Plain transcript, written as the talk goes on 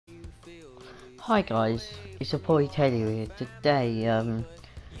Hi guys, it's your boy Teddy here. Today,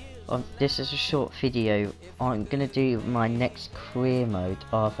 this is a short video. I'm gonna do my next career mode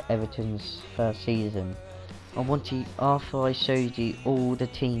after Everton's first season. After I showed you all the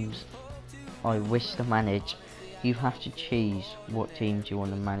teams I wish to manage, you have to choose what teams you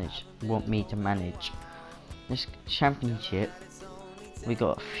want me to manage. This championship, we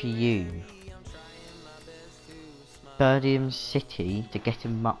got a few. Birmingham City to get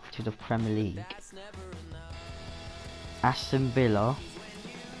him up to the Premier League. Aston Villa,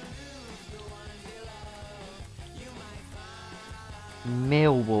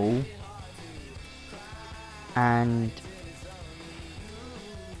 Millwall, and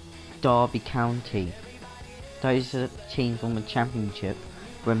Derby County. Those are the teams from the Championship.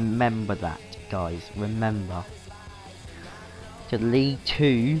 Remember that, guys. Remember. To League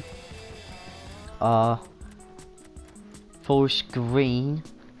 2 are Forest Green,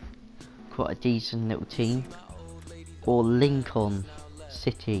 quite a decent little team, or Lincoln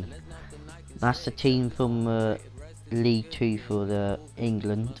City. That's the team from League 2 for the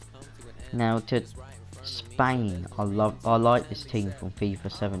England. Now to Spain, I like this team from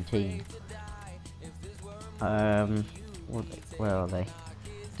FIFA 17. Where are they?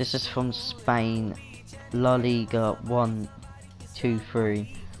 This is from Spain, La Liga 1, 2,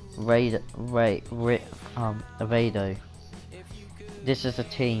 3, Avedo. This is a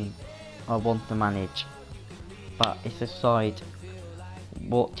team I want to manage, but it's decide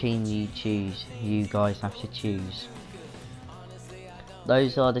what team you choose. You guys have to choose.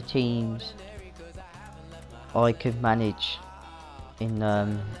 Those are the teams I could manage in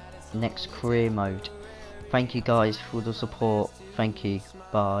next career mode. Thank you guys for the support. Thank you.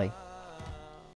 Bye.